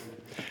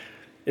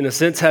In a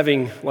sense,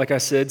 having, like I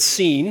said,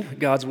 seen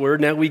God's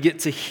word, now we get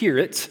to hear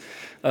it.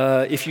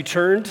 If you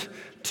turned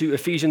to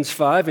Ephesians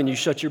 5 and you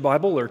shut your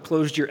Bible or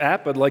closed your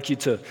app, I'd like you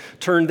to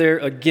turn there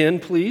again,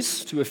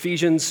 please, to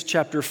Ephesians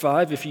chapter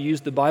 5. If you use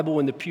the Bible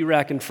in the pew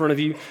rack in front of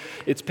you,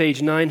 it's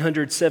page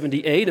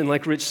 978. And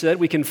like Rich said,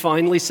 we can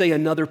finally say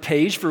another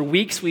page. For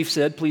weeks we've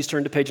said, please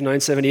turn to page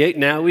 978.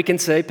 Now we can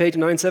say page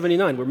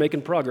 979. We're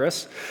making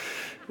progress.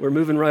 We're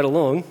moving right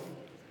along.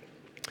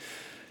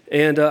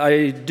 And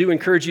I do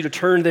encourage you to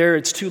turn there.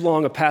 It's too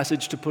long a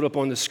passage to put up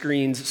on the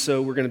screens, so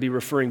we're going to be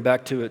referring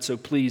back to it. So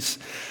please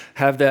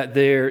have that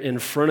there in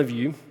front of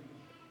you.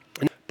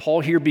 And Paul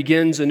here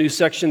begins a new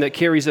section that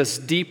carries us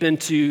deep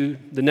into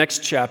the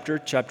next chapter,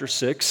 chapter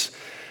 6.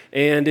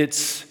 And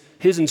it's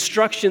his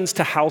instructions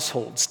to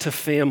households, to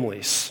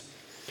families.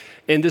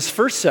 And this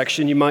first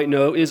section, you might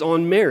know, is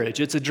on marriage.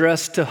 It's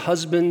addressed to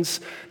husbands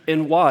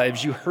and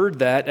wives. You heard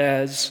that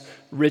as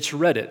Rich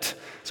read it.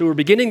 So we're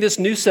beginning this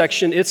new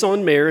section. It's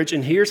on marriage,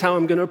 and here's how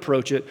I'm going to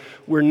approach it.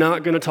 We're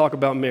not going to talk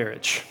about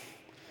marriage.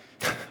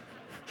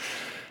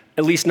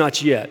 At least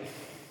not yet,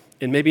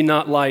 and maybe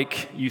not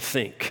like you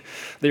think.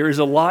 There is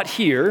a lot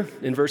here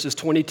in verses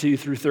 22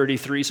 through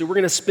 33, so we're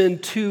going to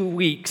spend 2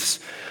 weeks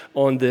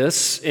on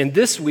this. And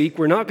this week,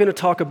 we're not going to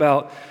talk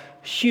about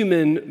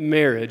human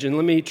marriage, and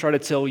let me try to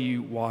tell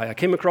you why. I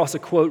came across a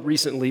quote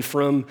recently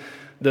from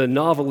the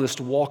novelist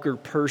Walker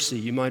Percy.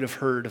 You might have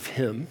heard of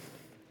him.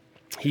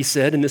 He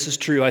said, and this is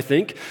true, I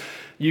think,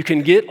 you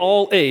can get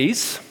all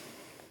A's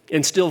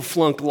and still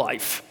flunk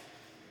life.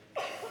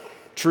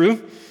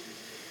 True?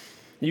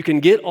 You can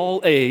get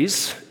all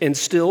A's and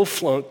still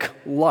flunk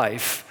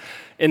life.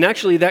 And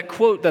actually, that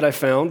quote that I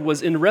found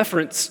was in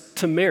reference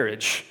to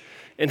marriage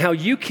and how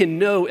you can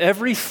know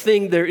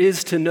everything there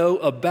is to know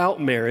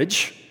about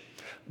marriage,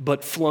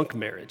 but flunk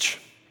marriage.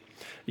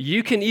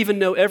 You can even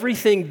know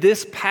everything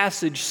this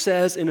passage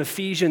says in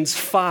Ephesians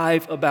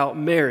 5 about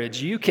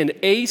marriage. You can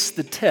ace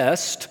the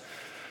test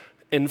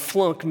and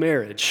flunk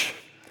marriage.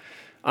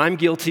 I'm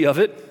guilty of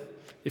it.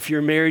 If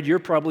you're married, you're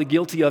probably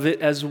guilty of it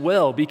as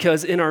well,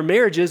 because in our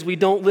marriages, we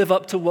don't live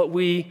up to what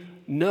we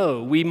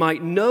know. We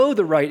might know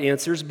the right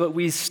answers, but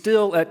we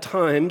still at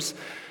times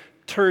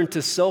turn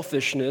to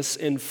selfishness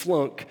and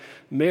flunk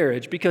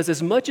marriage, because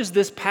as much as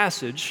this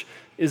passage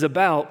is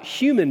about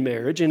human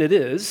marriage, and it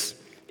is,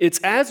 it's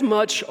as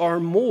much or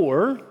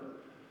more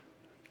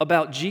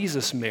about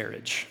Jesus'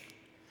 marriage.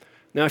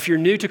 Now, if you're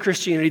new to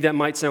Christianity, that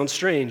might sound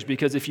strange,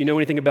 because if you know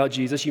anything about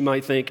Jesus, you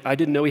might think, I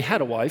didn't know he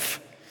had a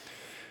wife.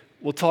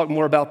 We'll talk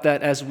more about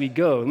that as we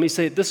go. Let me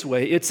say it this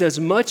way. It's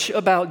as much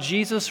about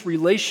Jesus'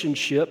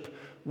 relationship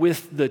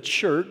with the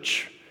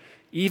church,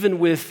 even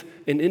with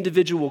an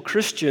individual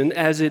Christian,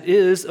 as it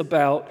is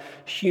about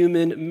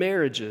human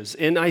marriages.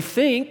 And I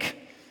think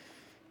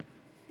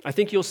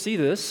you'll see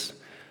this.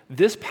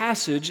 This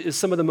passage is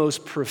some of the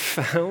most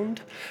profound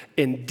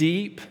and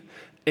deep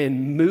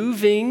and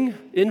moving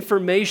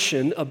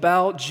information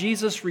about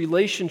Jesus'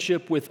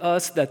 relationship with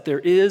us that there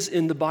is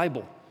in the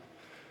Bible.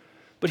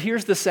 But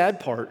here's the sad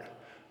part.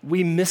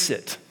 We miss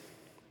it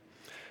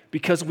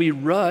because we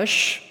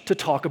rush to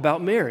talk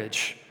about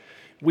marriage.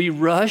 We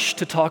rush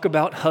to talk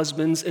about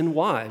husbands and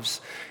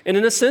wives. And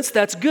in a sense,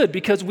 that's good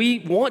because we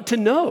want to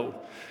know.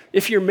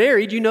 If you're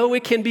married, you know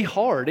it can be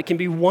hard. It can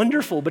be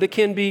wonderful, but it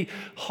can be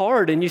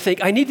hard. And you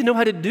think, I need to know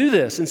how to do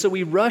this. And so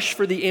we rush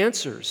for the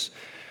answers.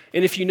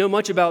 And if you know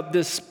much about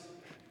this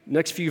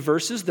next few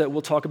verses that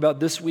we'll talk about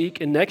this week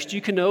and next,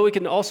 you can know it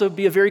can also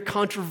be a very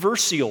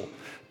controversial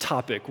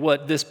topic,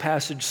 what this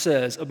passage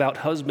says about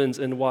husbands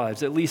and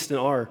wives, at least in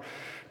our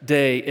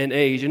day and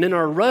age. And in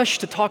our rush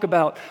to talk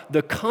about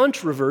the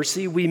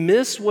controversy, we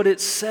miss what it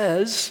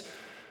says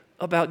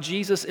about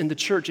Jesus and the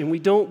church, and we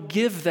don't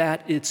give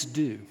that its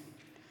due.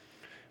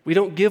 We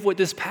don't give what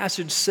this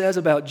passage says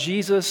about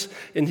Jesus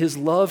and his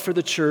love for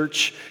the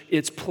church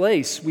its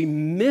place. We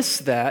miss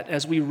that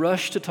as we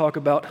rush to talk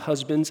about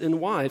husbands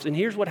and wives. And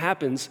here's what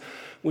happens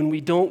when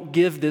we don't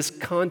give this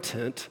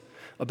content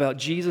about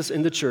Jesus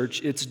and the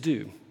church its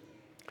due.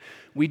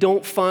 We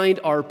don't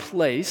find our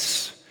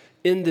place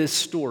in this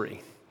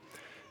story.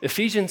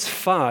 Ephesians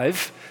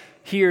 5,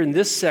 here in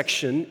this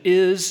section,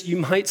 is, you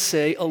might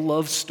say, a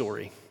love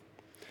story.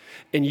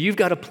 And you've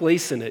got a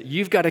place in it.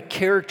 You've got a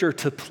character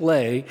to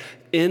play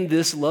in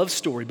this love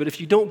story. But if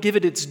you don't give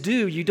it its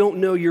due, you don't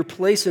know your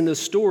place in the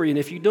story. And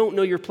if you don't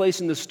know your place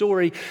in the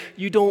story,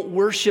 you don't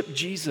worship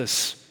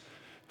Jesus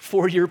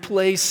for your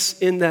place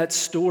in that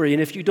story.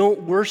 And if you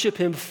don't worship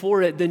him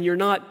for it, then you're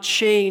not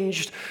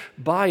changed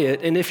by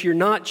it. And if you're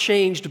not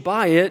changed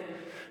by it,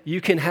 you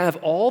can have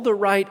all the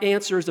right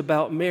answers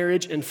about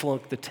marriage and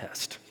flunk the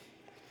test.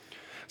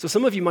 So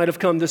some of you might have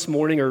come this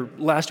morning or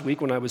last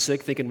week when I was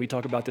sick thinking we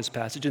talk about this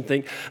passage and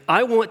think,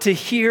 I want to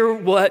hear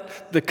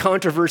what the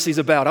controversy is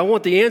about. I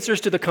want the answers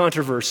to the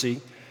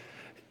controversy.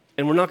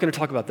 And we're not going to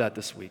talk about that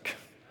this week.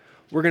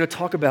 We're going to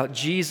talk about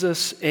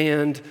Jesus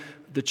and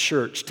the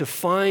church to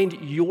find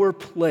your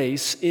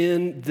place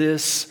in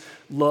this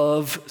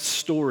love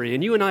story.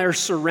 And you and I are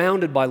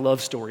surrounded by love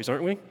stories,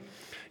 aren't we?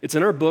 It's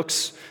in our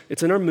books,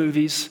 it's in our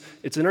movies,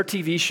 it's in our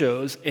TV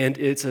shows, and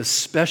it's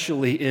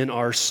especially in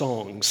our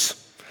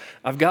songs.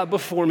 I've got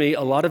before me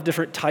a lot of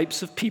different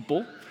types of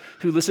people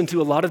who listen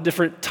to a lot of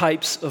different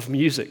types of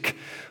music.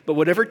 But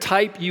whatever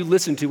type you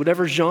listen to,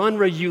 whatever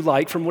genre you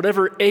like, from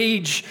whatever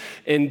age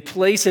and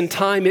place and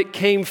time it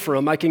came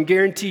from, I can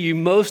guarantee you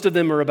most of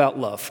them are about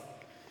love.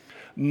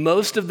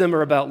 Most of them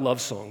are about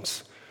love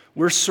songs.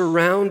 We're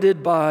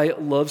surrounded by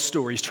love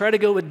stories. Try to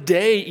go a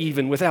day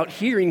even without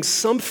hearing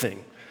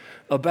something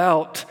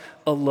about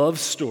a love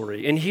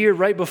story. And here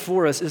right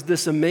before us is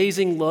this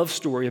amazing love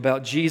story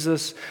about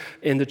Jesus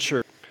and the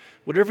church.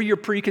 Whatever your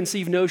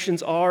preconceived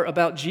notions are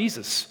about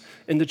Jesus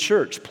and the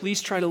church,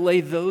 please try to lay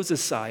those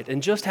aside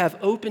and just have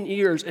open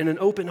ears and an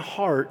open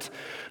heart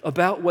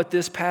about what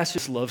this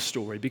passage love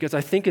story, because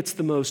I think it's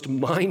the most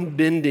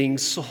mind-bending,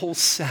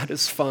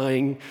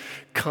 soul-satisfying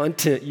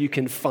content you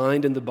can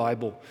find in the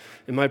Bible.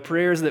 And my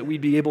prayer is that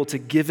we'd be able to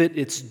give it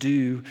its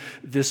due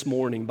this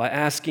morning by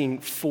asking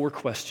 4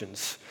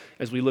 questions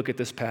as we look at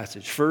this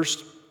passage.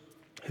 First,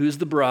 who's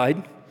the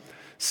bride?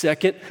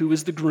 Second, who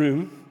is the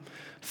groom?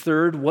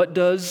 Third, what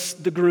does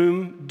the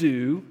groom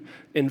do?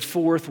 And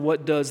fourth,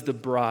 what does the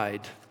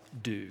bride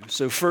do?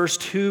 So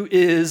first, who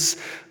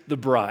is the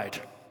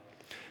bride?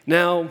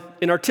 Now,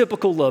 in our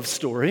typical love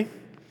story,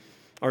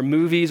 our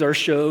movies, our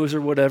shows,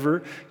 or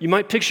whatever, you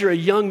might picture a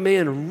young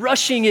man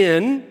rushing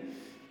in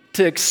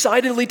to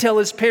excitedly tell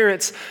his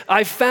parents,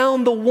 I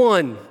found the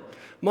one.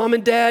 Mom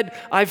and Dad,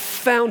 I've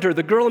found her,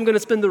 the girl I'm going to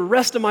spend the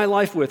rest of my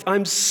life with.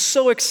 I'm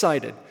so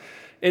excited.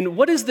 And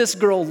what is this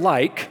girl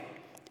like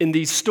in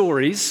these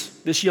stories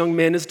this young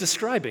man is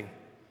describing?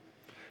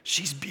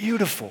 She's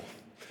beautiful.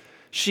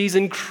 She's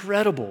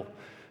incredible.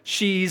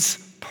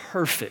 She's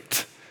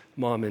perfect,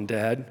 Mom and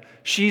Dad.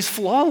 She's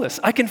flawless.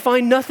 I can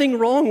find nothing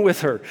wrong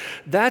with her.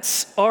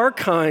 That's our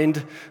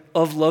kind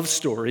of love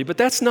story, but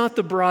that's not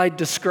the bride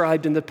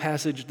described in the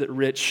passage that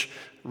Rich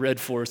read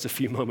for us a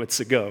few moments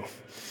ago.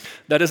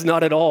 That is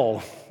not at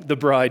all the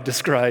bride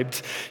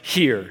described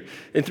here.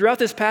 And throughout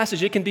this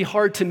passage, it can be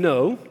hard to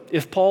know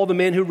if Paul, the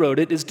man who wrote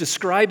it, is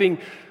describing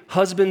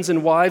husbands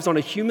and wives on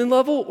a human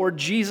level or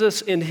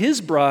Jesus and his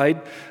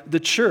bride, the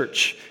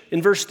church.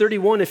 In verse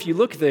 31, if you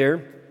look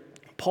there,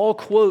 Paul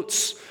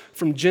quotes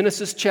from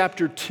Genesis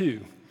chapter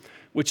 2,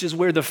 which is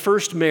where the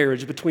first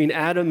marriage between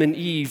Adam and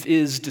Eve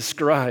is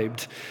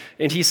described.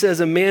 And he says,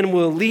 a man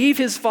will leave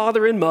his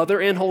father and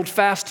mother and hold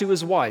fast to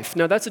his wife.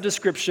 Now that's a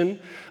description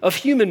of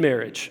human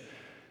marriage.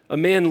 A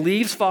man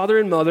leaves father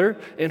and mother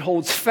and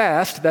holds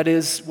fast, that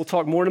is, we'll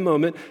talk more in a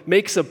moment,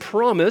 makes a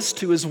promise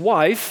to his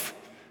wife,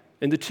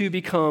 and the two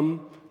become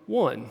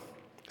one.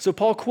 So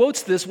Paul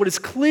quotes this, what is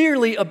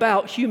clearly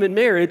about human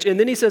marriage, and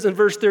then he says in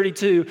verse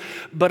 32,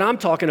 but I'm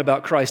talking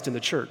about Christ and the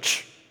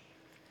church.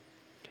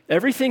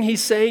 Everything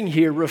he's saying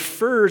here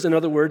refers, in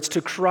other words,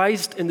 to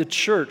Christ and the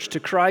church, to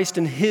Christ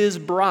and his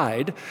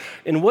bride.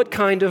 And what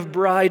kind of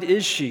bride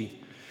is she?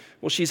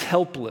 Well, she's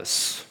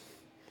helpless.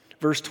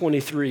 Verse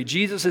 23,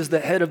 Jesus is the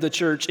head of the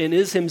church and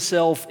is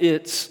himself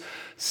its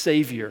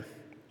Savior.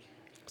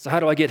 So how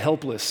do I get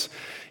helpless?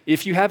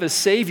 If you have a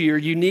Savior,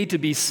 you need to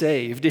be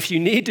saved. If you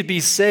need to be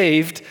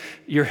saved,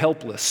 you're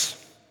helpless.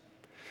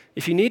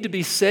 If you need to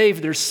be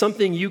saved, there's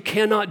something you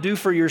cannot do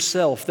for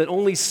yourself that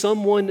only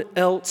someone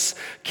else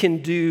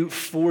can do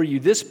for you.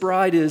 This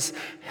bride is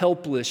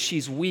helpless.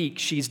 She's weak.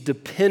 She's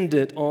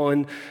dependent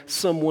on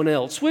someone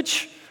else,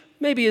 which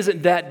maybe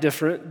isn't that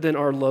different than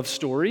our love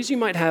stories. You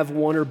might have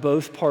one or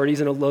both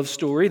parties in a love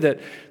story that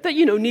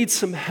needs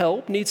some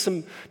help, needs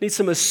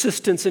some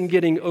assistance in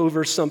getting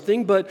over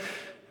something, but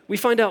we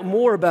find out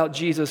more about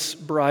Jesus'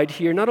 bride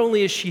here. Not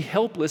only is she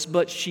helpless,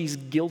 but she's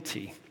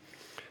guilty.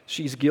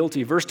 She's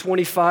guilty. Verse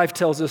 25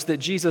 tells us that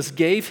Jesus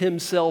gave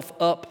himself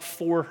up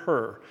for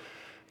her.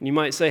 And you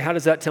might say, how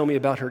does that tell me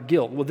about her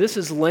guilt? Well, this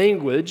is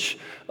language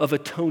of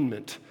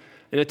atonement.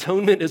 And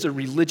atonement is a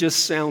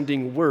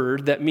religious-sounding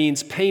word that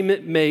means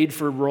payment made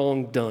for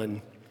wrong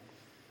done.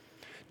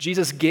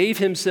 Jesus gave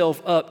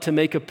himself up to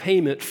make a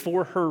payment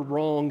for her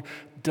wrong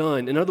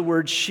done. In other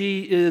words,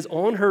 she is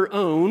on her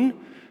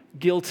own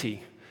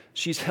guilty.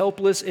 She's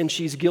helpless and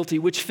she's guilty,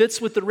 which fits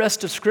with the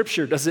rest of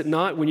Scripture, does it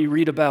not, when you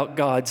read about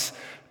God's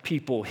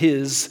people,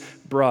 his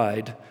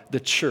bride, the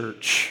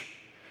church.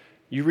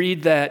 You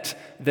read that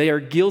they are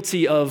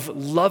guilty of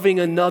loving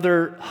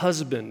another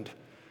husband.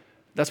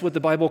 That's what the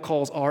Bible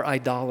calls our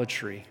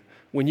idolatry.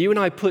 When you and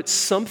I put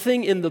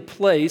something in the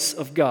place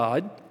of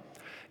God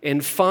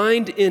and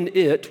find in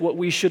it what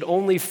we should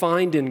only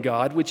find in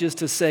God, which is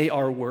to say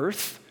our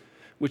worth,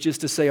 which is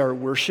to say our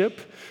worship,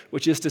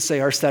 which is to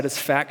say our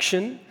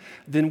satisfaction,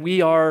 then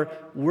we are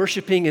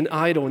worshiping an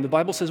idol. And the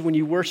Bible says when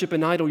you worship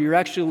an idol, you're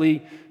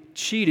actually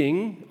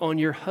cheating on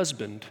your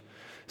husband.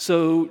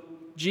 So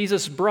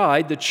Jesus'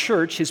 bride, the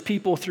church, his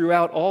people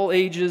throughout all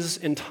ages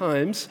and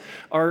times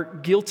are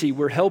guilty.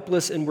 We're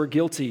helpless and we're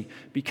guilty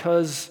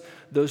because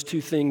those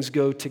two things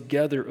go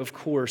together, of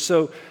course.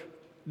 So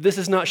this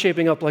is not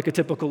shaping up like a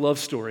typical love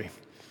story.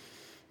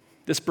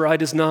 This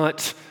bride is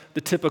not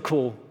the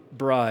typical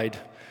bride.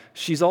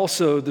 She's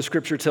also, the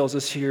Scripture tells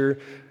us here,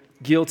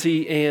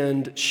 guilty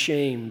and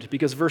shamed,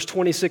 because verse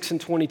 26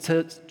 and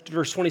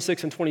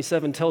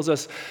 27 tells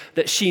us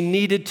that she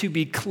needed to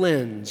be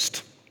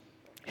cleansed.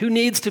 Who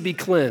needs to be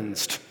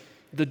cleansed?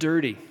 The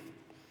dirty.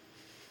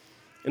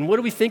 And what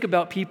do we think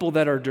about people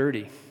that are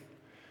dirty?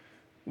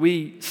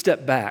 We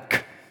step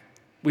back.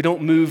 We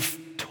don't move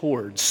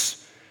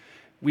towards.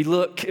 We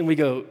look and we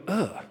go,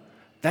 ugh,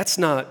 that's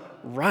not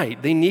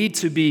right. They need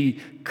to be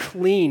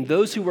clean.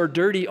 Those who are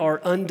dirty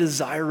are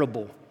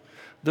undesirable.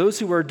 Those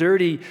who are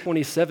dirty,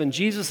 27,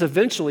 Jesus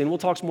eventually, and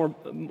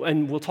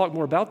we'll talk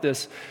more about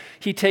this,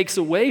 he takes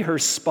away her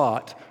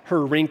spot,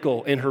 her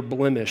wrinkle, and her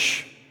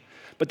blemish.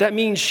 But that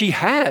means she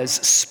has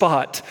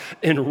spot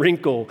and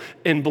wrinkle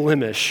and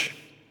blemish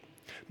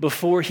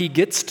before he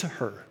gets to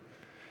her.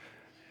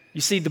 You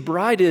see, the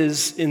bride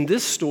is, in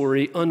this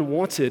story,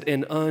 unwanted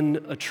and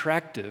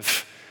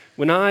unattractive.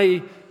 When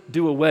I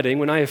do a wedding,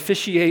 when I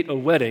officiate a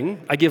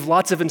wedding, I give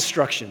lots of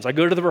instructions. I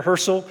go to the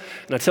rehearsal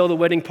and I tell the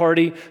wedding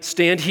party,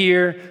 stand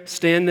here,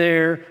 stand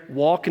there,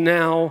 walk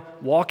now,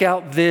 walk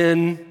out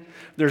then.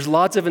 There's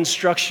lots of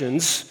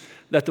instructions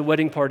that the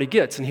wedding party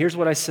gets. And here's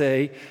what I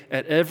say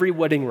at every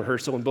wedding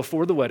rehearsal and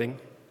before the wedding.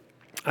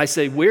 I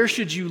say, where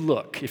should you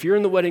look? If you're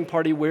in the wedding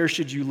party, where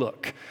should you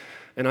look?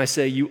 And I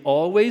say, you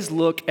always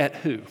look at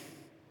who?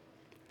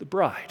 The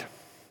bride.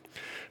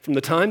 From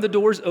the time the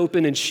doors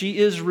open and she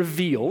is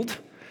revealed,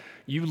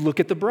 you look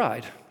at the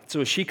bride.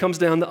 So as she comes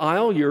down the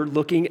aisle, you're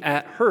looking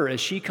at her.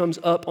 As she comes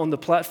up on the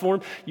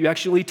platform, you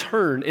actually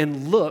turn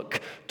and look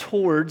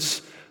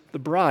towards the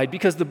bride,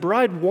 because the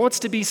bride wants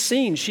to be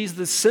seen. She's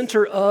the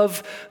center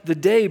of the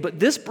day, but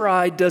this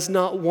bride does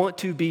not want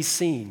to be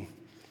seen.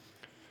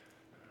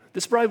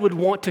 This bride would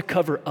want to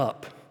cover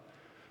up.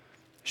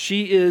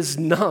 She is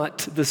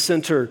not the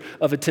center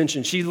of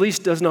attention. She at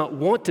least does not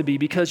want to be,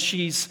 because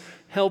she's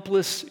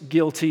helpless,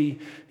 guilty,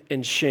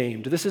 and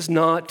shamed. This is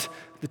not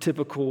the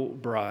typical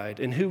bride.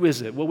 And who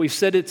is it? Well, we've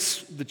said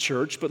it's the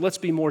church, but let's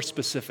be more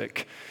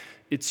specific.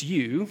 It's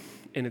you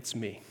and it's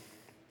me.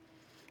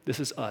 This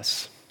is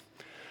us.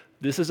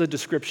 This is a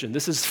description.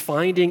 This is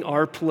finding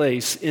our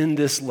place in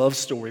this love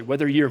story.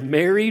 Whether you're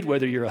married,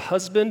 whether you're a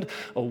husband,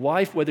 a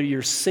wife, whether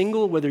you're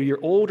single, whether you're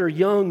old or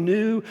young,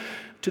 new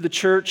to the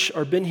church,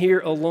 or been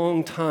here a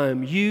long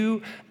time,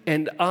 you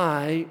and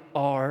I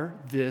are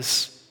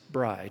this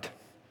bride.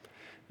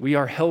 We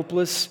are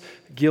helpless,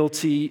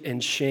 guilty,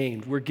 and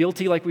shamed. We're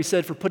guilty, like we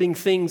said, for putting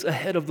things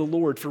ahead of the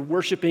Lord, for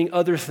worshiping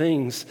other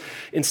things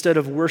instead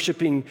of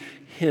worshiping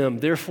Him.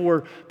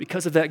 Therefore,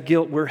 because of that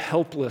guilt, we're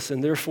helpless,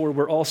 and therefore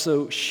we're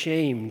also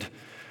shamed.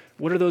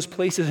 What are those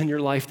places in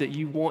your life that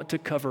you want to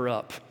cover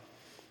up?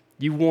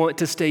 You want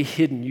to stay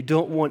hidden. You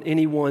don't want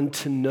anyone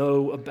to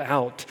know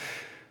about.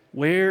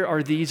 Where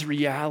are these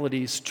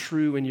realities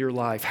true in your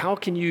life? How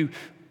can you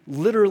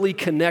literally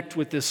connect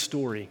with this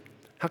story?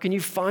 How can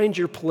you find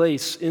your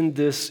place in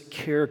this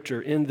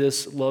character, in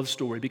this love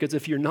story? Because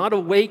if you're not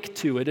awake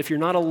to it, if you're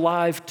not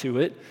alive to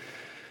it,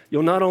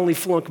 you'll not only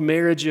flunk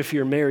marriage if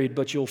you're married,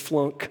 but you'll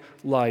flunk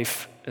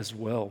life as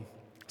well.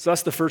 So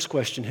that's the first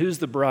question. Who's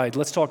the bride?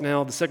 Let's talk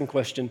now the second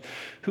question.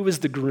 Who is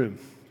the groom?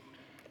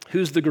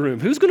 Who's the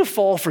groom? Who's going to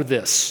fall for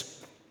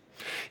this?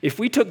 If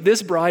we took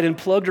this bride and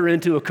plugged her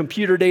into a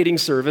computer dating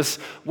service,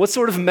 what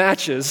sort of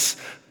matches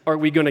are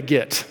we going to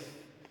get?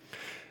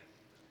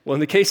 Well,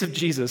 in the case of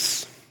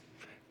Jesus,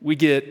 we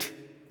get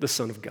the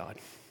Son of God.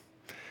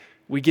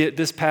 We get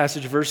this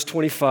passage, verse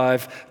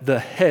 25,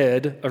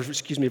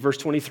 verse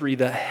 23,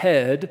 the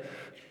head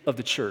of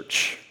the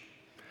church.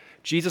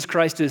 Jesus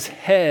Christ is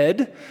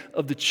head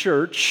of the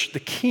church, the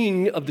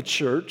king of the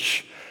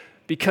church,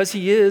 because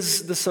he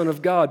is the Son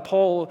of God.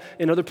 Paul,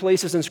 in other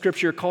places in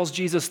Scripture, calls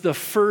Jesus the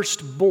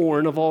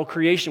firstborn of all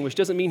creation, which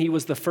doesn't mean he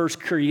was the first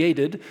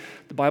created.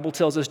 The Bible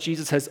tells us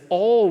Jesus has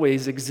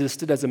always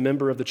existed as a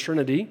member of the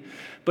Trinity,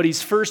 but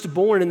he's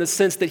firstborn in the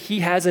sense that he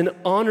has an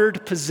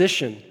honored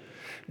position.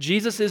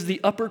 Jesus is the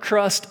upper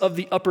crust of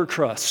the upper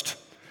crust.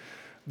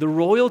 The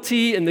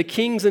royalty and the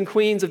kings and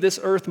queens of this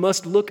earth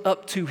must look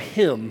up to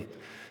him.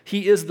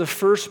 He is the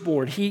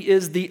firstborn. He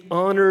is the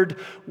honored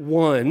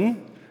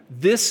one.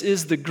 This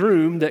is the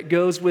groom that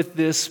goes with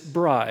this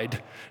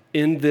bride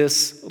in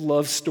this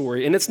love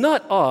story. And it's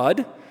not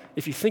odd,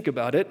 if you think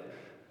about it,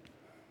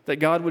 that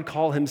God would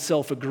call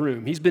himself a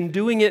groom. He's been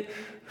doing it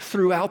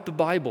throughout the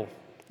Bible.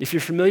 If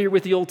you're familiar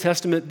with the Old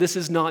Testament, this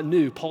is not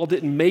new. Paul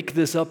didn't make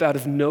this up out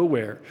of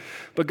nowhere.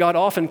 But God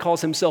often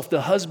calls himself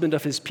the husband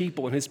of his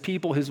people, and his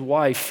people his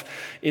wife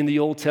in the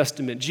Old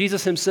Testament.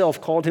 Jesus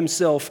himself called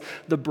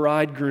himself the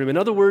bridegroom. In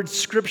other words,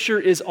 Scripture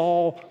is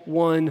all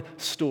one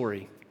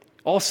story.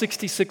 All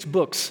 66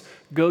 books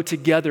go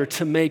together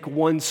to make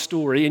one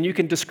story, and you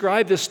can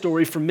describe this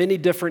story from many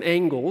different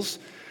angles,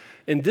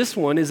 and this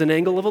one is an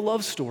angle of a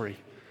love story.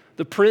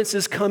 The prince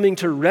is coming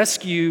to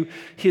rescue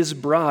his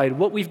bride.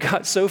 What we've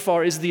got so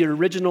far is the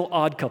original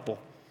Odd Couple.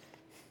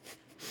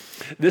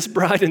 This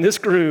bride and this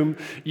groom,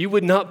 you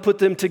would not put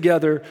them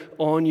together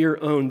on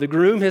your own. The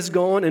groom has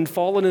gone and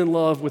fallen in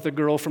love with a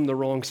girl from the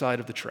wrong side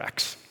of the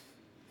tracks.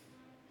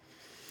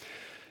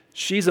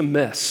 She's a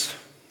mess.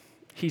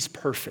 He's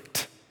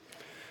perfect.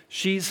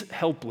 She's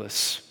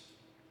helpless.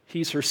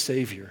 He's her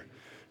Savior.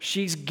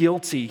 She's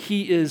guilty.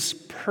 He is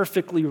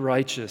perfectly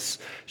righteous.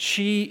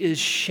 She is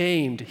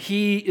shamed.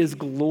 He is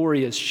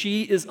glorious.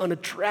 She is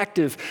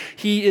unattractive.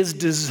 He is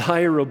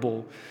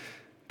desirable.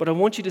 But I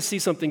want you to see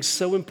something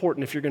so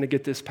important if you're going to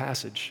get this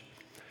passage.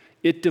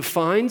 It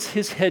defines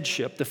his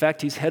headship, the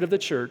fact he's head of the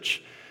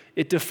church.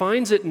 It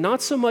defines it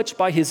not so much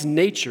by his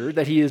nature,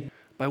 that he is,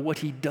 by what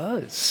he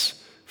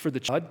does for the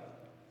church.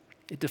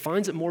 It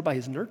defines it more by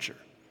his nurture,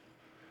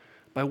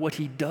 by what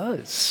he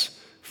does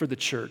for the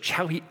church,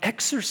 how he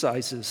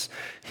exercises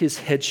his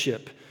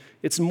headship.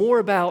 It's more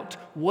about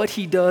what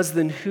he does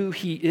than who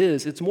he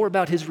is. It's more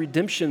about his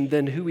redemption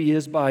than who he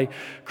is by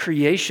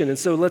creation. And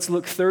so let's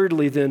look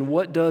thirdly then,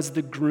 what does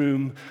the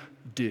groom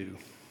do?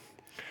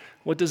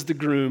 What does the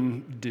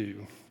groom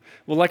do?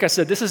 Well, like I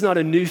said, this is not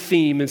a new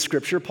theme in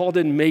Scripture. Paul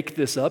didn't make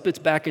this up. It's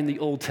back in the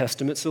Old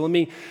Testament. So let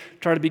me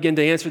try to begin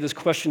to answer this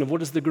question of what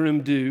does the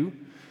groom do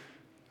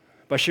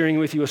by sharing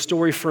with you a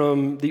story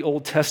from the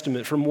Old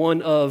Testament, from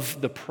one of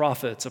the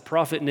prophets, a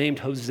prophet named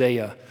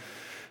Hosea.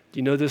 Do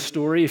you know this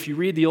story? If you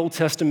read the Old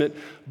Testament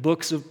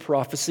books of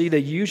prophecy, they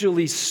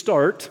usually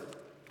start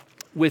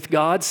with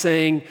God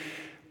saying,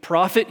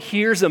 prophet,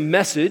 here's a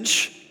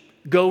message,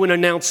 go and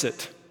announce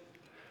it.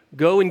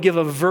 Go and give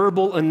a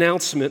verbal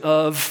announcement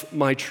of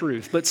my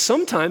truth. But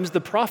sometimes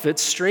the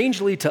prophets,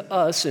 strangely to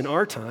us in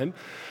our time,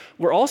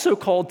 were also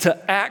called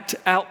to act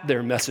out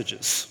their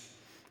messages.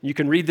 You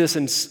can read this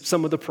in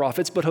some of the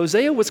prophets, but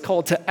Hosea was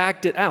called to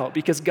act it out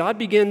because God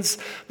begins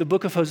the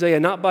book of Hosea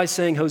not by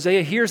saying,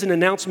 Hosea, here's an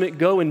announcement,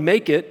 go and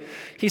make it.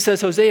 He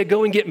says, Hosea,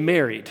 go and get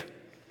married.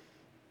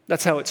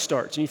 That's how it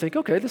starts. And you think,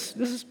 okay, this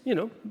is,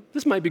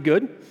 this might be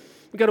good.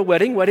 We got a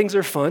wedding. Weddings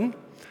are fun.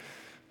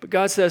 But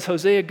God says,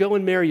 Hosea, go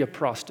and marry a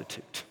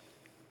prostitute.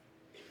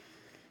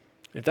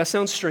 If that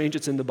sounds strange,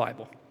 it's in the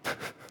Bible.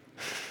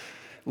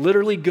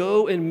 Literally,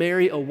 go and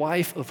marry a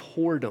wife of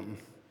whoredom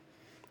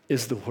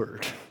is the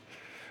word.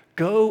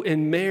 Go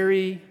and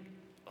marry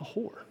a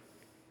whore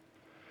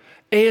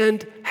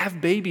and have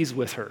babies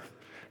with her.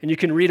 And you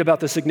can read about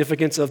the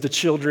significance of the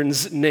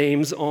children's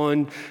names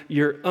on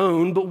your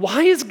own. But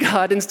why is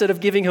God, instead of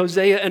giving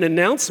Hosea an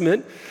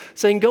announcement,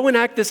 saying, go and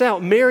act this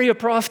out, marry a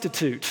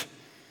prostitute?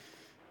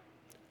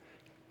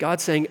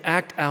 God's saying,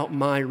 act out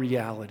my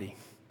reality.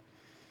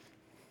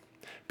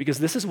 Because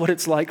this is what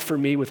it's like for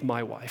me with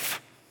my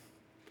wife.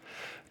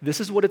 This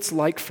is what it's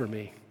like for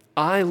me.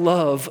 I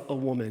love a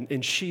woman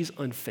and she's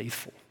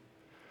unfaithful.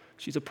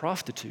 She's a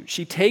prostitute.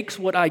 She takes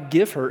what I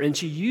give her and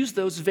she used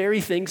those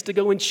very things to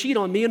go and cheat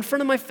on me in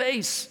front of my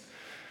face.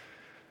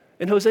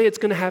 And Hosea, it's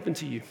going to happen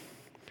to you.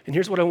 And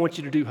here's what I want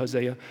you to do,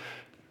 Hosea.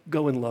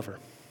 Go and love her.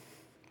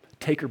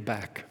 Take her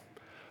back.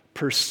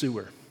 Pursue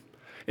her.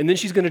 And then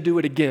she's going to do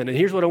it again. And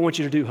here's what I want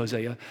you to do,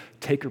 Hosea.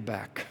 Take her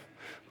back.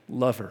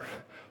 Love her.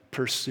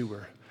 Pursue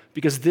her.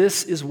 Because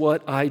this is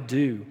what I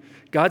do.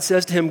 God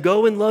says to him,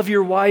 go and love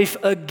your wife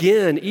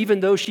again, even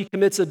though she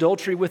commits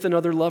adultery with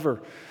another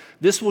lover.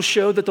 This will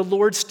show that the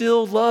Lord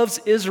still loves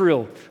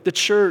Israel, the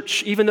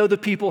church, even though the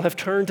people have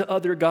turned to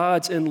other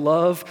gods and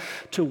love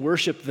to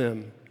worship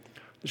them.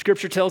 The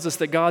scripture tells us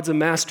that God's a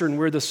master and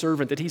we're the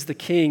servant, that he's the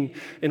king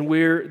and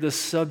we're the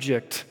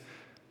subject.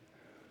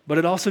 But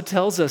it also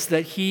tells us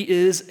that he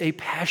is a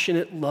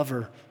passionate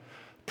lover,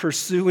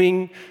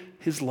 pursuing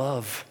his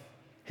love,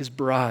 his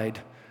bride,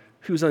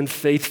 who's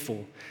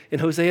unfaithful.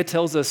 And Hosea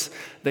tells us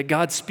that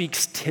God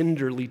speaks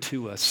tenderly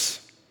to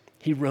us.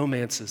 He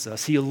romances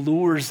us. He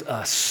allures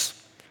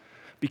us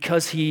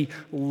because he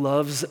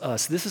loves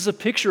us. This is a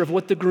picture of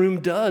what the groom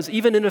does,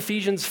 even in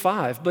Ephesians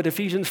 5. But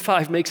Ephesians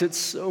 5 makes it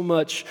so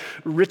much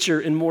richer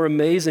and more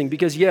amazing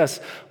because, yes,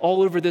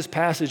 all over this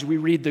passage we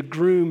read the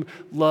groom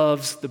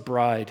loves the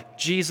bride.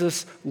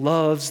 Jesus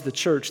loves the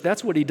church.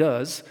 That's what he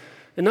does.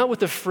 And not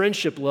with a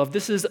friendship love.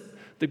 This is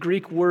the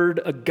Greek word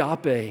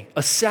agape,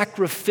 a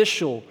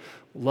sacrificial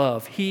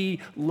love. He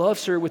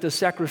loves her with a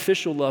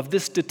sacrificial love.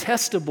 This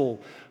detestable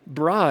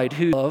bride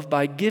who loves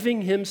by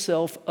giving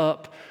himself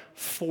up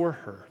for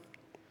her.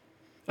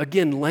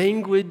 Again,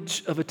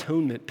 language of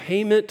atonement,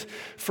 payment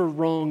for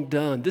wrong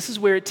done. This is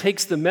where it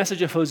takes the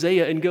message of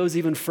Hosea and goes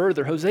even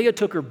further. Hosea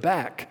took her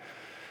back.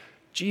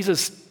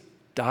 Jesus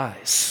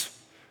dies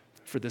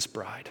for this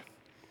bride.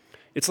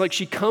 It's like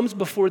she comes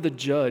before the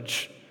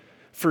judge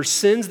for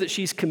sins that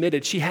she's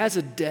committed. She has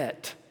a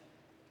debt.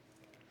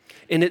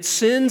 And it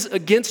sins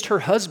against her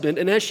husband.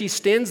 And as she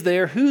stands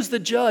there, who's the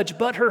judge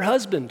but her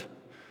husband?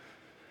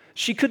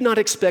 She could not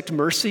expect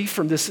mercy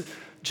from this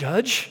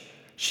judge.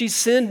 She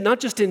sinned not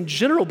just in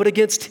general, but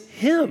against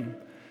him.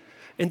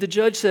 And the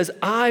judge says,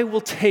 I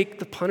will take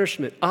the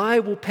punishment. I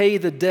will pay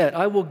the debt.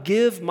 I will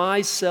give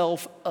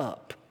myself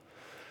up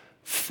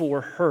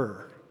for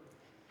her.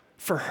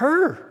 For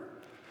her.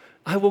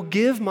 I will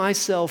give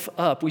myself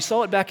up. We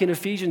saw it back in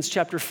Ephesians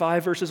chapter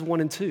 5, verses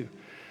 1 and 2.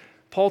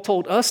 Paul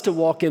told us to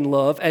walk in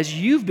love as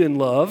you've been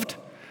loved,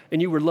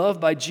 And you were loved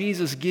by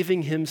Jesus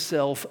giving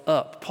himself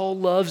up. Paul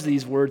loves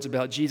these words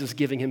about Jesus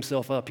giving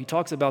himself up. He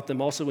talks about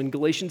them also in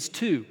Galatians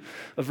 2,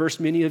 a verse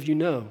many of you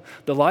know.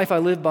 The life I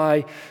live in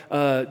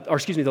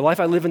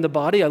the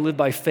body, I live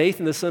by faith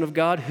in the Son of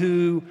God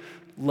who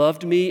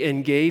loved me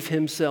and gave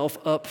himself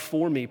up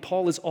for me.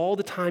 Paul is all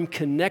the time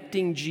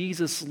connecting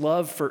Jesus'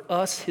 love for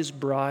us, his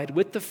bride,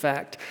 with the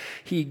fact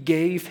he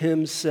gave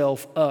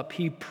himself up.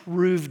 He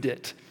proved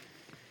it.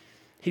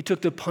 He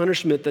took the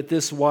punishment that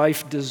this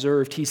wife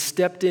deserved. He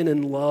stepped in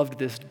and loved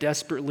this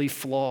desperately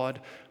flawed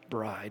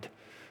bride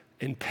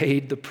and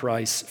paid the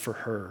price for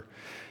her.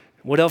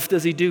 What else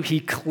does he do?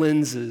 He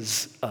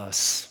cleanses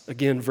us.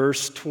 Again,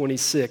 verse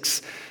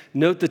 26.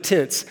 Note the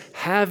tense,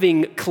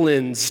 having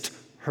cleansed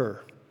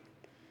her.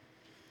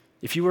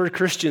 If you are a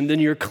Christian, then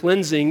your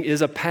cleansing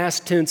is a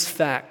past tense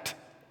fact.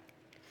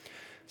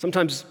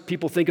 Sometimes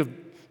people think of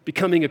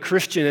becoming a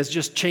Christian as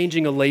just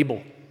changing a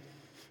label.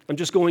 I'm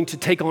just going to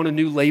take on a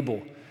new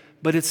label.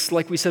 But it's,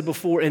 like we said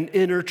before, an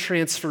inner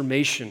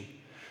transformation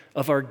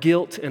of our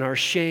guilt and our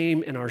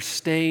shame and our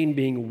stain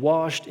being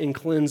washed and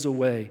cleansed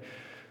away.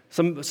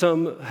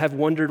 Some have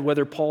wondered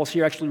whether Paul's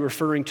here actually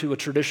referring to a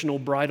traditional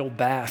bridal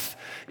bath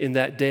in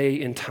that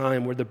day and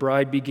time where the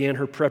bride began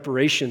her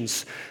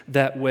preparations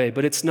that way.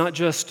 But it's not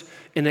just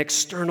an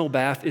external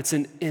bath, it's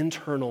an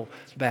internal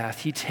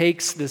bath. He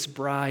takes this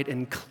bride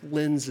and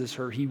cleanses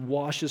her. He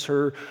washes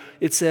her,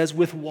 it says,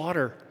 with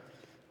water.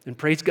 And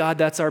praise God,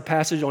 that's our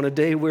passage on a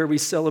day where we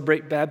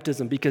celebrate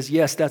baptism because,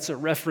 yes, that's a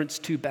reference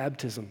to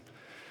baptism.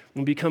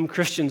 When we become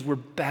Christians, we're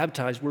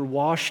baptized, we're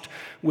washed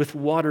with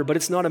water, but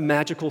it's not a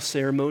magical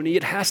ceremony.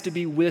 It has to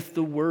be with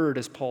the Word,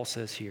 as Paul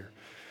says here.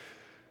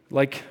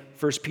 Like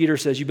 1 Peter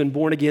says, you've been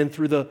born again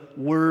through the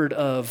Word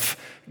of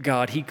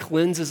God. He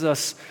cleanses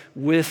us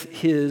with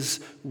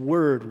His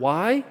Word.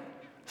 Why?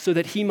 So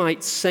that He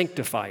might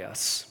sanctify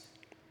us.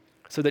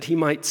 So that He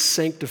might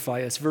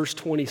sanctify us. Verse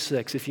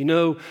 26. If you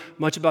know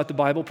much about the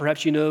Bible,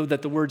 perhaps you know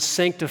that the word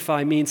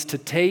sanctify means to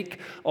take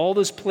all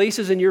those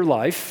places in your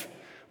life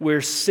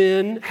where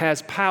sin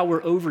has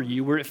power over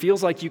you, where it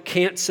feels like you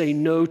can't say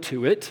no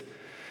to it.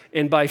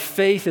 And by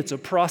faith, it's a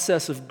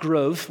process of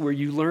growth where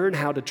you learn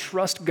how to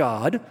trust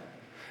God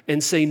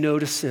and say no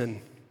to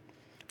sin.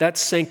 That's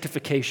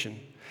sanctification.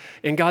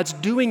 And God's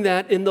doing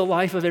that in the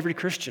life of every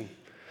Christian.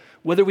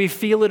 Whether we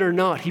feel it or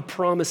not, He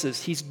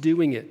promises He's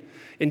doing it.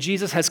 And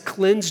Jesus has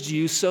cleansed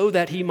you so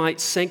that He might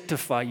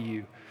sanctify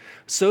you,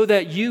 so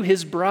that you,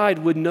 His bride,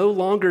 would no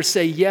longer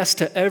say yes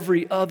to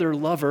every other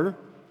lover,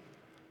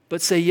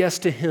 but say yes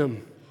to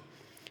Him.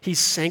 He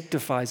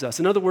sanctifies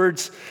us. In other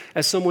words,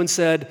 as someone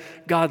said,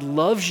 God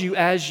loves you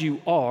as you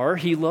are.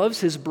 He loves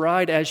His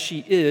bride as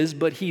she is,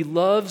 but He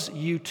loves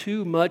you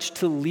too much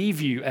to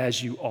leave you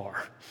as you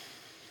are.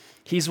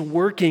 He's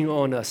working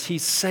on us.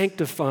 He's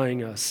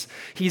sanctifying us.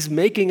 He's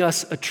making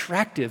us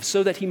attractive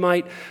so that He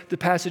might, the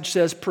passage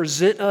says,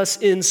 present us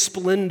in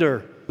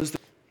splendor.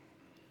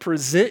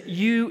 Present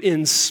you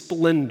in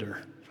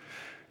splendor.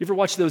 You ever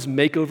watch those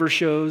makeover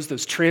shows,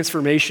 those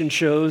transformation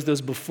shows,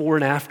 those before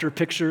and after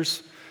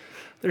pictures?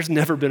 There's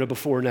never been a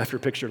before and after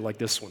picture like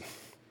this one.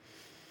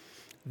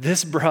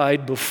 This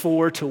bride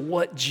before to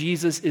what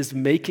Jesus is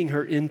making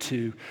her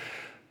into,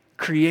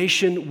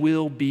 creation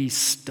will be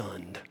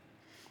stunned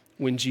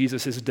when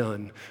Jesus is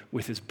done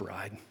with His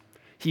bride.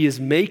 He is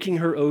making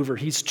her over.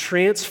 He's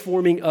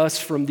transforming us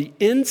from the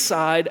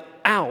inside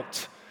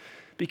out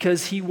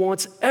because He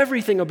wants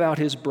everything about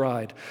His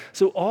bride.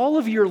 So all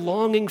of your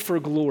longing for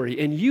glory,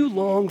 and you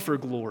long for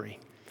glory,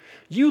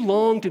 you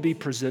long to be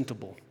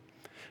presentable,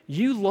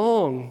 you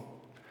long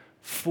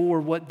for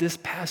what this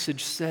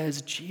passage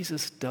says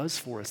Jesus does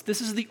for us.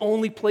 This is the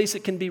only place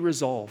it can be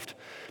resolved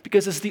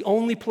because it's the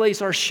only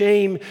place our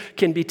shame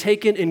can be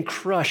taken and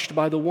crushed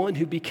by the one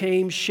who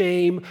became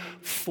shame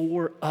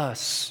for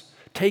us,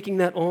 taking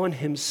that on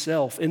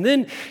Himself. And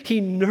then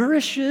He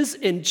nourishes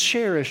and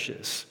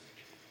cherishes.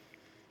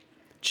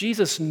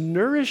 Jesus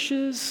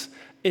nourishes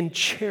and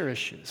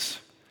cherishes.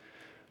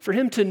 For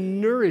Him to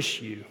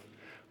nourish you,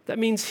 that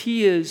means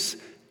He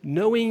is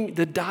knowing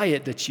the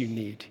diet that you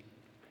need.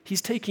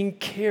 He's taking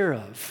care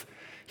of.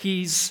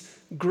 He's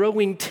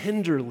growing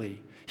tenderly.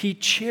 He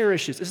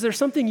cherishes. Is there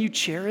something you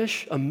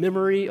cherish? A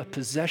memory, a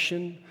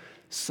possession,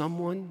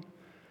 someone?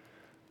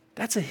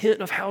 That's a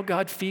hint of how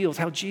God feels,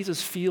 how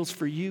Jesus feels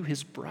for you,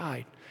 His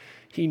bride.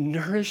 He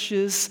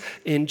nourishes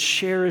and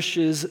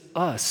cherishes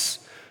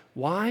us.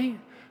 Why?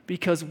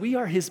 Because we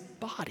are His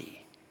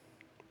body.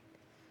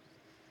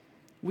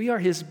 We are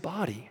His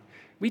body.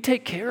 We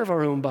take care of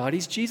our own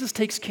bodies. Jesus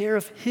takes care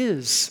of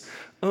His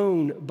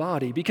own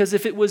body. Because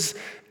if it was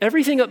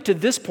everything up to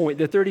this point,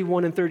 the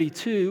 31 and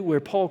 32, where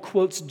Paul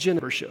quotes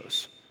Genesis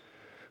shows,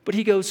 but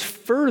he goes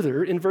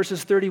further in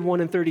verses 31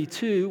 and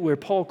 32, where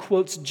Paul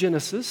quotes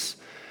Genesis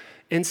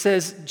and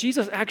says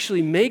Jesus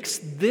actually makes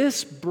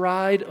this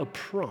bride a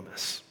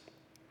promise.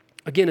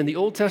 Again, in the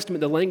Old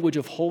Testament, the language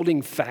of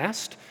holding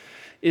fast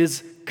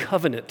is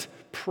covenant,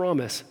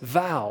 promise,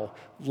 vow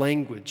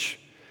language.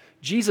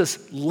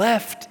 Jesus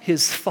left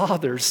His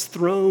Father's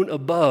throne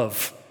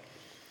above,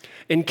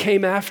 and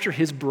came after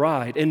his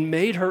bride and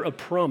made her a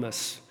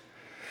promise.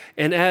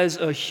 And as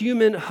a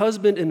human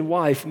husband and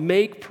wife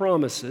make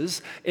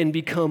promises and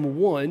become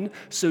one,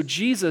 so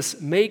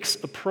Jesus makes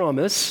a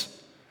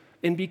promise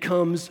and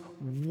becomes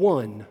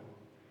one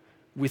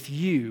with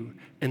you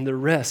and the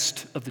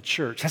rest of the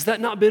church. Has that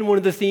not been one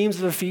of the themes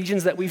of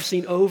Ephesians that we've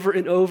seen over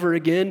and over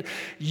again?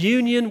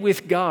 Union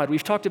with God.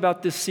 We've talked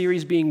about this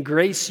series being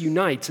Grace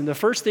Unites, and the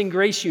first thing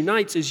Grace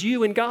unites is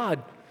you and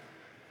God.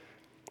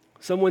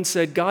 Someone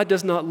said, God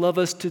does not love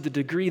us to the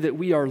degree that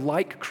we are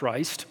like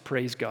Christ,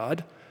 praise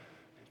God,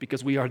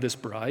 because we are this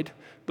bride,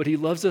 but he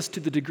loves us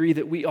to the degree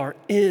that we are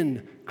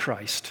in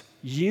Christ,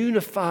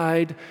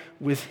 unified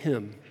with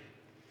him.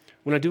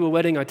 When I do a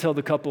wedding, I tell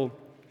the couple,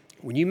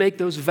 when you make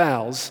those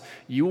vows,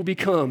 you will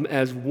become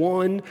as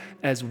one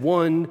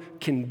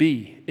can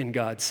be in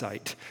God's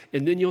sight.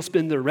 And then you'll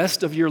spend the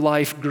rest of your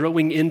life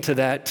growing into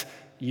that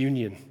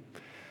union.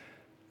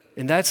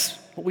 And that's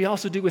what we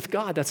also do with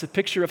God. That's a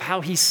picture of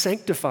how he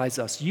sanctifies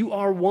us. You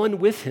are one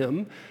with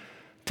him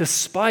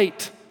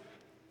despite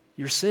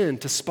your sin,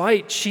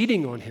 despite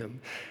cheating on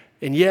him.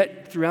 And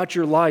yet, throughout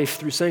your life,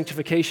 through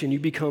sanctification, you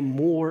become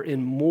more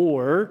and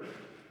more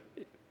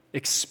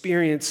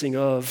experiencing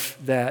of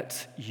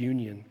that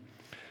union.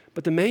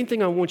 But the main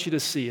thing I want you to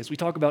see as we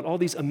talk about all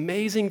these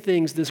amazing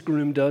things this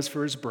groom does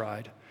for his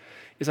bride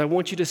is I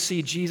want you to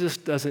see Jesus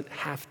doesn't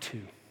have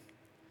to.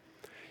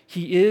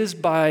 He is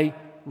by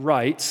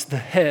rights the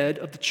head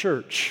of the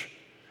church.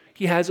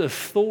 He has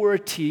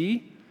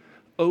authority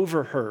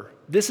over her.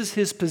 This is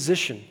his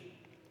position.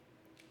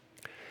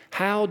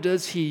 How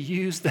does he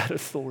use that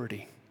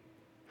authority?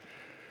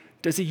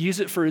 Does he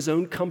use it for his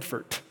own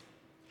comfort?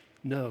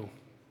 No.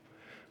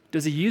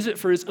 Does he use it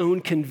for his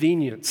own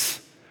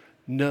convenience?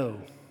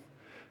 No.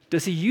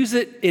 Does he use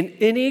it in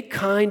any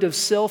kind of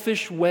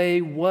selfish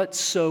way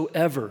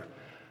whatsoever?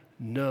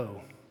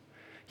 No.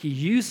 He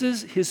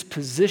uses his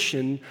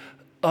position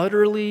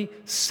utterly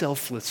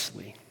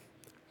selflessly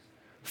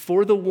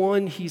for the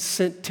one he's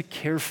sent to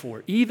care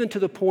for, even to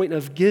the point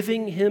of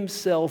giving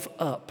himself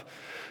up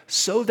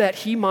so that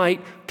he might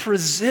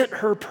present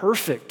her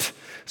perfect,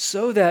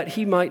 so that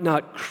he might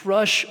not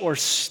crush or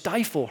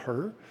stifle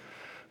her,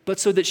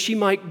 but so that she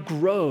might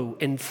grow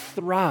and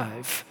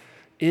thrive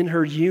in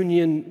her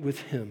union with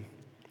him.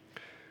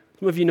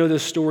 Some of you know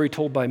this story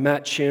told by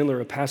Matt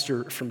Chandler, a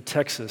pastor from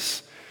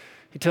Texas.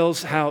 He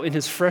tells how in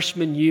his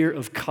freshman year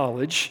of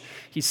college,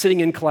 he's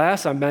sitting in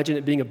class, I imagine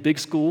it being a big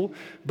school,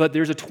 but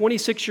there's a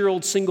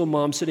 26-year-old single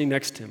mom sitting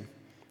next to him.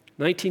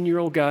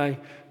 19-year-old guy,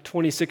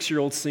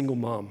 26-year-old single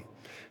mom.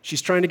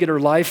 She's trying to get her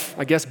life,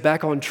 I guess,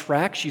 back on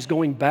track. She's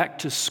going back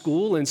to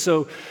school. And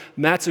so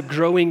Matt's a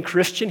growing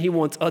Christian. He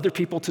wants other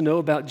people to know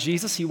about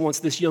Jesus. He wants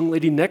this young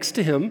lady next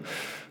to him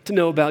to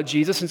know about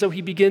Jesus. And so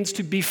he begins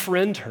to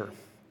befriend her.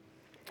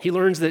 He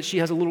learns that she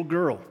has a little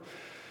girl.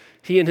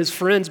 He and his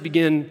friends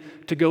begin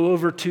to go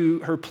over to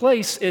her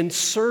place and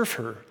serve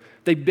her.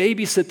 They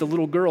babysit the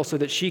little girl so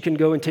that she can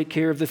go and take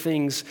care of the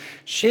things.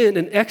 She's in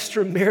an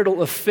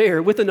extramarital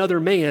affair with another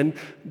man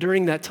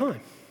during that time.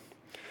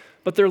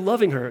 But they're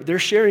loving her, they're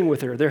sharing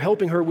with her, they're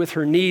helping her with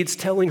her needs,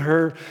 telling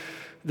her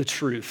the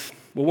truth.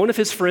 Well, one of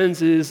his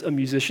friends is a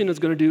musician who's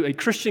going to do a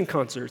Christian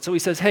concert. So he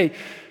says, hey,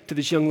 to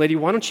this young lady,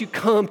 why don't you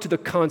come to the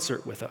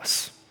concert with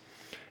us?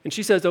 And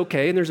she says,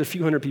 okay, and there's a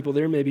few hundred people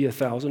there, maybe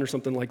 1,000 or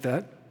something like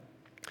that.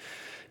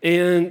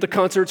 And the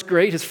concert's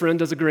great, his friend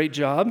does a great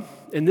job,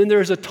 and then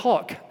there's a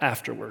talk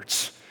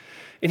afterwards.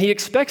 And he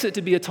expects it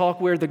to be a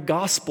talk where the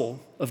gospel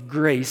of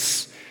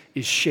grace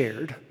is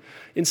shared.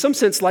 In some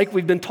sense, like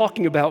we've been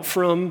talking about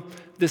from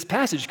this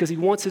passage, because he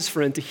wants his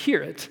friend to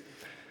hear it.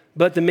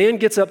 But the man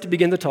gets up to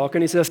begin the talk,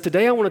 and he says,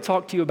 today I want to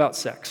talk to you about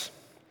sex.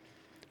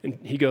 And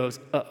he goes,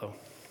 uh-oh.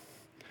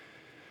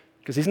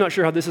 Because he's not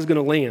sure how this is going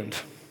to land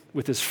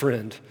with his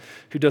friend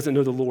who doesn't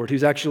know the Lord,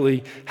 who's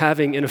actually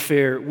having an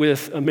affair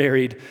with a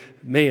married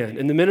man.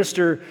 And the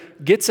minister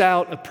gets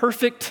out a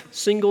perfect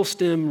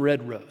single-stem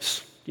red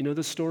rose. You know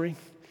this story?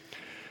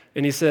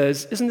 And he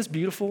says, isn't this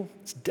beautiful?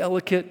 It's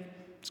delicate.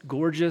 It's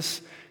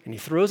gorgeous. And he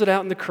throws it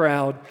out in the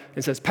crowd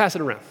and says, pass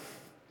it around.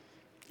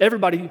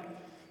 Everybody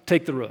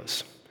take the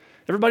rose.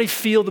 Everybody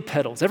feel the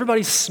petals.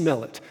 Everybody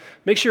smell it.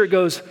 Make sure it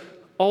goes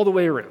all the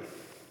way around.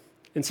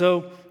 And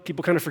so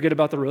people kind of forget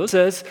about the rose. It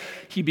says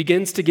he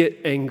begins to get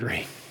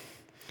angry,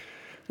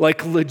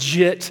 like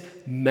legit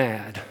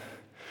mad.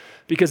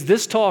 Because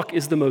this talk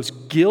is the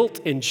most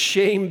guilt and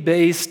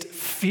shame-based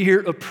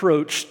fear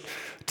approach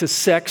to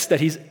sex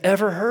that he's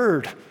ever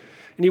heard.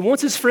 And he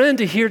wants his friend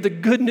to hear the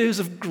good news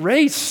of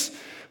grace.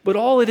 But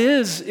all it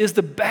is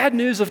the bad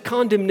news of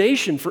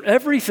condemnation for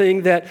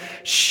everything that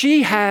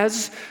she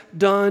has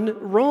done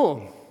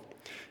wrong.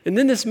 And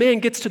then this man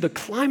gets to the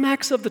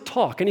climax of the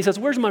talk, and he says,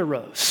 where's my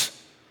rose?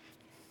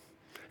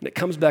 And it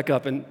comes back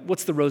up, and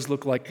what's the rose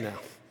look like now?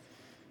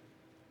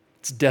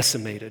 It's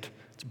decimated.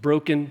 It's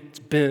broken. It's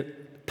bent.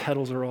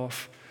 Petals are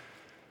off.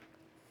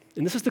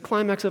 And this is the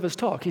climax of his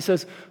talk. He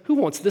says, who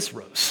wants this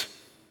rose?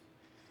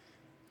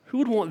 Who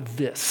would want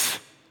this?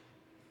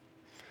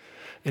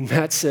 And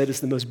Matt said it's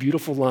the most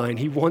beautiful line.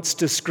 He wants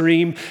to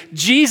scream,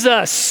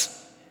 Jesus!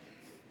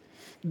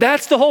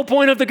 That's the whole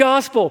point of the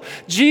gospel.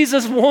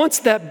 Jesus wants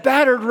that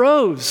battered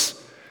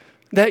rose,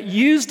 that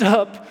used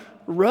up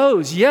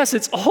rose. Yes,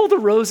 it's all the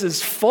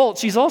rose's fault.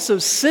 She's also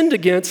sinned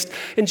against.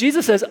 And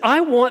Jesus says,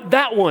 I want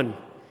that one.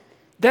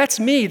 That's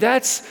me.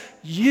 That's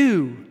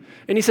you.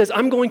 And he says,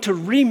 I'm going to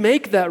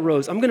remake that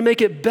rose. I'm going to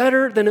make it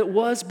better than it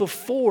was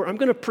before. I'm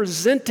going to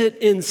present it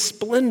in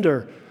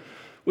splendor,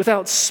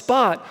 without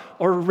spot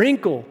or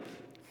wrinkle.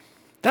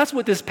 That's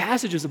what this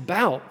passage is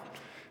about.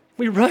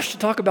 We rush to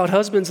talk about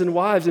husbands and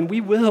wives, and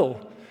we will.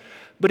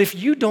 But if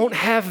you don't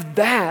have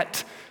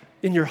that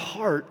in your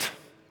heart,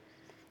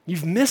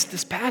 you've missed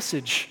this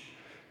passage,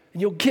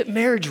 and you'll get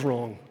marriage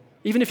wrong,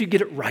 even if you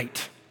get it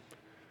right.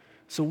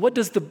 So what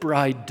does the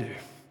bride do?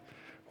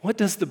 What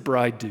does the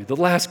bride do? The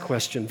last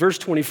question, verse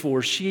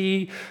 24,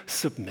 she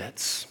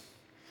submits.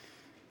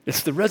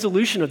 It's the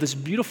resolution of this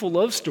beautiful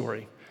love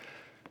story.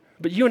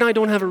 But you and I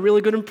don't have a really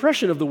good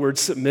impression of the word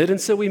submit,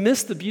 and so we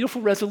miss the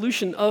beautiful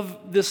resolution of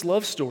this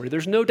love story.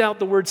 There's no doubt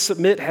the word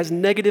submit has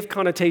negative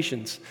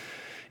connotations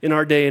in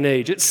our day and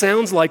age. It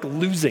sounds like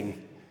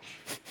losing.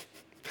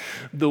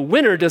 The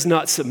winner does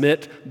not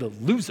submit, the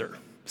loser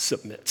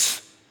submits.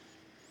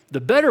 The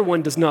better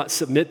one does not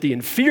submit, the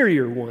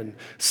inferior one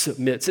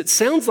submits. It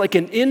sounds like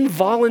an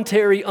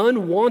involuntary,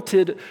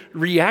 unwanted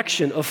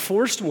reaction, a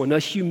forced one, a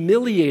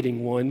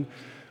humiliating one,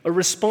 a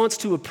response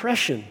to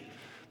oppression.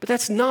 But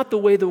that's not the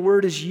way the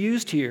word is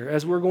used here,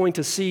 as we're going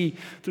to see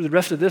through the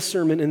rest of this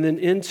sermon and then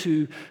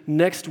into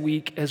next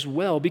week as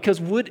well.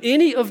 Because would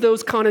any of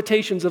those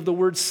connotations of the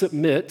word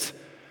submit,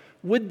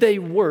 would they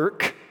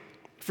work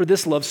for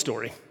this love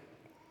story?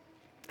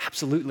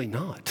 Absolutely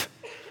not.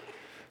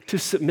 To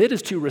submit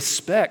is to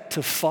respect,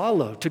 to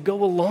follow, to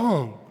go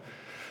along.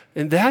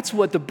 And that's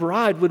what the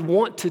bride would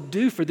want to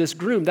do for this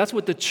groom. That's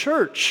what the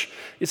church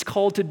is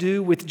called to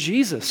do with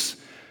Jesus,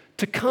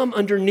 to come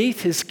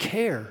underneath his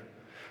care,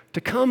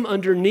 to come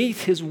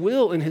underneath his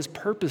will and his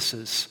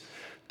purposes,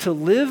 to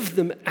live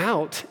them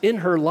out in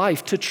her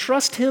life, to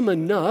trust him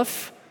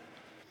enough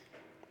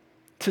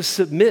to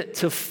submit,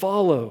 to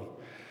follow.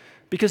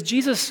 Because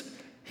Jesus,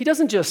 he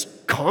doesn't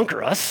just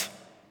conquer us.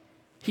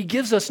 He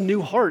gives us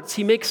new hearts.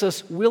 He makes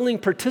us willing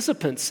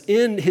participants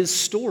in his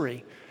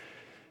story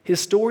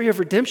of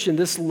redemption,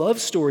 this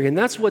love story. And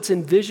that's what's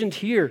envisioned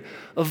here,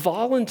 a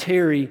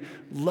voluntary,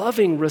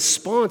 loving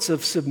response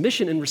of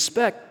submission and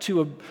respect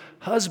to a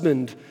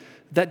husband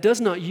that does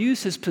not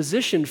use his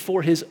position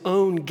for his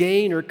own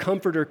gain or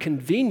comfort or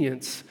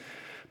convenience,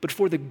 but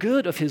for the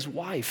good of his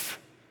wife,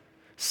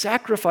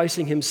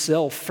 sacrificing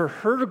himself for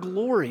her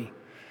glory,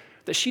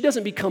 that she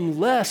doesn't become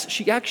less,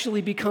 she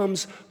actually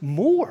becomes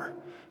more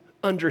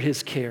under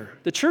his care.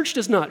 The church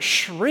does not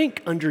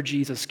shrink under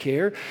Jesus'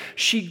 care.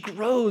 She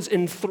grows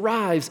and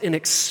thrives and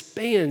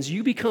expands.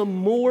 You become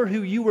more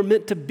who you were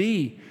meant to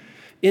be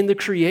in the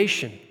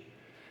creation.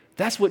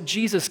 That's what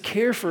Jesus'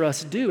 care for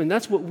us do, and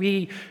that's what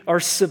we are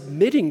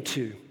submitting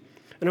to.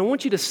 And I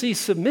want you to see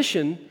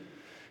submission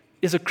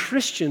is a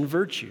Christian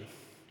virtue.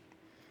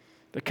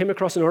 I came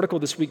across an article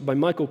this week by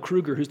Michael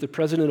Kruger, who's the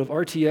president of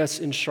RTS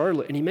in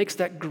Charlotte, and he makes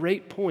that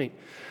great point.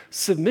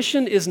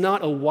 Submission is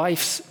not a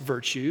wife's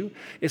virtue.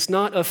 It's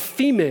not a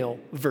female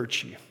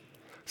virtue.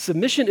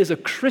 Submission is a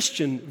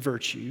Christian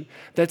virtue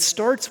that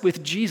starts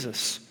with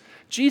Jesus.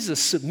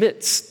 Jesus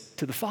submits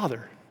to the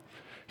Father.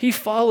 He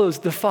follows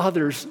the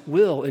Father's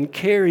will and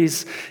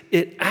carries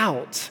it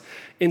out.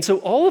 And so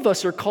all of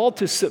us are called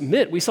to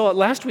submit. We saw it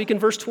last week in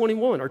verse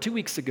 21, or 2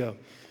 weeks ago.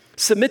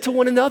 Submit to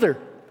one another.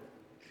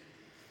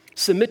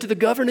 Submit to the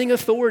governing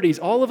authorities.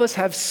 All of us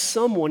have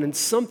someone and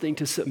something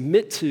to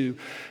submit to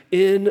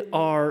in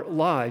our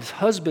lives.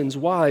 Husbands,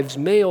 wives,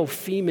 male,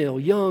 female,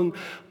 young,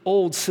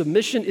 old.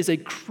 Submission is a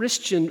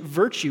Christian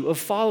virtue of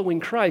following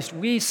Christ.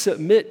 We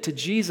submit to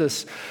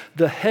Jesus,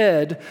 the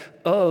head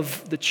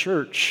of the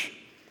church.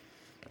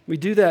 We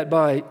do that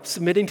by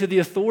submitting to the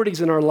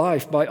authorities in our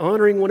life, by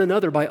honoring one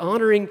another, by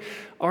honoring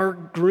our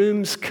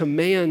groom's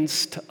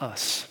commands to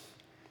us.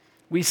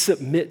 We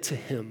submit to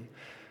him,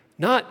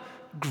 not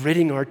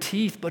gritting our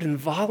teeth, but in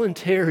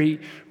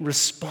voluntary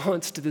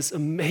response to this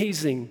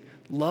amazing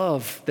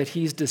love that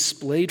he's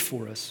displayed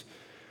for us.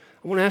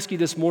 I want to ask you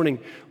this morning,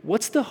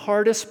 what's the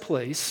hardest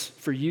place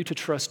for you to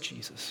trust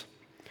Jesus?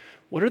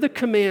 What are the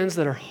commands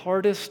that are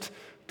hardest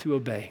to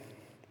obey?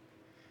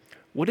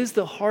 What is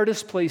the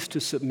hardest place to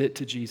submit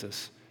to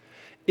Jesus?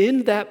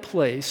 In that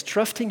place,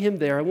 trusting him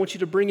there, I want you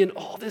to bring in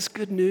all this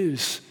good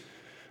news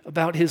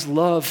about his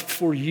love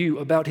for you,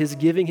 about his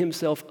giving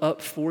himself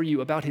up for you,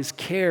 about his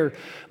care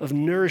of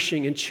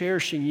nourishing and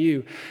cherishing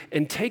you,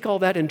 and take all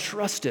that and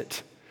trust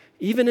it,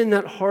 even in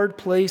that hard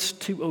place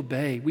to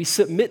obey. We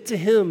submit to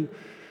him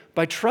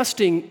by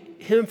trusting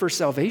him for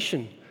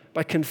salvation,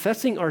 by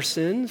confessing our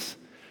sins,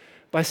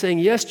 by saying,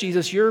 yes,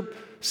 Jesus, your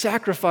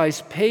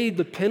sacrifice paid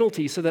the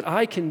penalty so that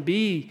I can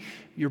be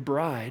your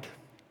bride.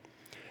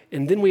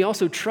 And then we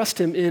also trust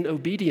him in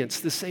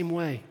obedience the same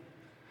way.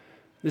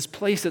 This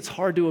place that's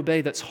hard to obey,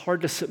 that's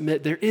hard to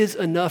submit, there is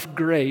enough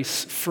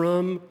grace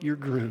from your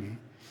groom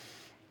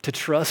to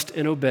trust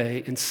and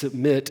obey and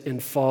submit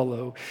and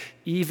follow,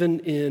 even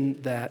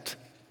in that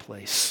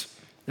place.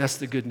 That's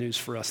the good news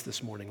for us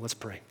this morning. Let's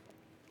pray.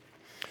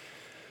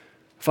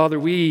 Father,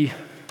 we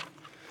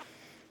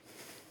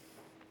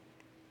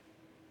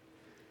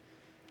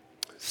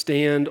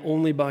stand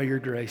only by your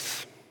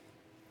grace.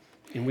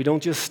 And we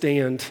don't just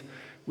stand,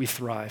 we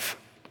thrive.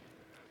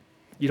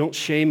 You don't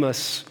shame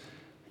us,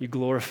 you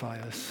glorify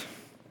us.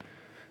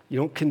 You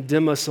don't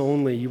condemn us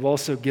only, you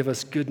also give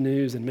us good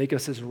news and make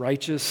us as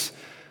righteous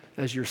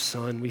as your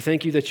Son. We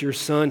thank you that your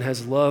Son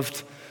has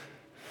loved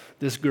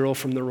this girl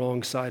from the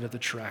wrong side of the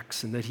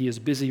tracks and that he is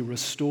busy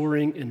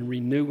restoring and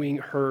renewing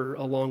her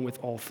along with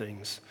all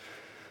things.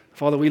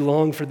 Father, we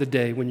long for the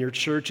day when your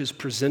church is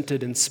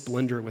presented in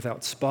splendor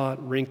without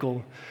spot,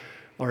 wrinkle,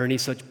 or any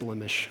such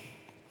blemish.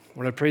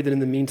 Lord, I pray that in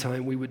the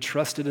meantime we would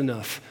trust it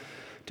enough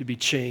to be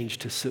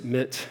changed, to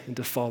submit, and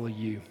to follow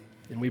you.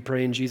 And we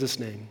pray in Jesus'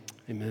 name,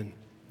 amen.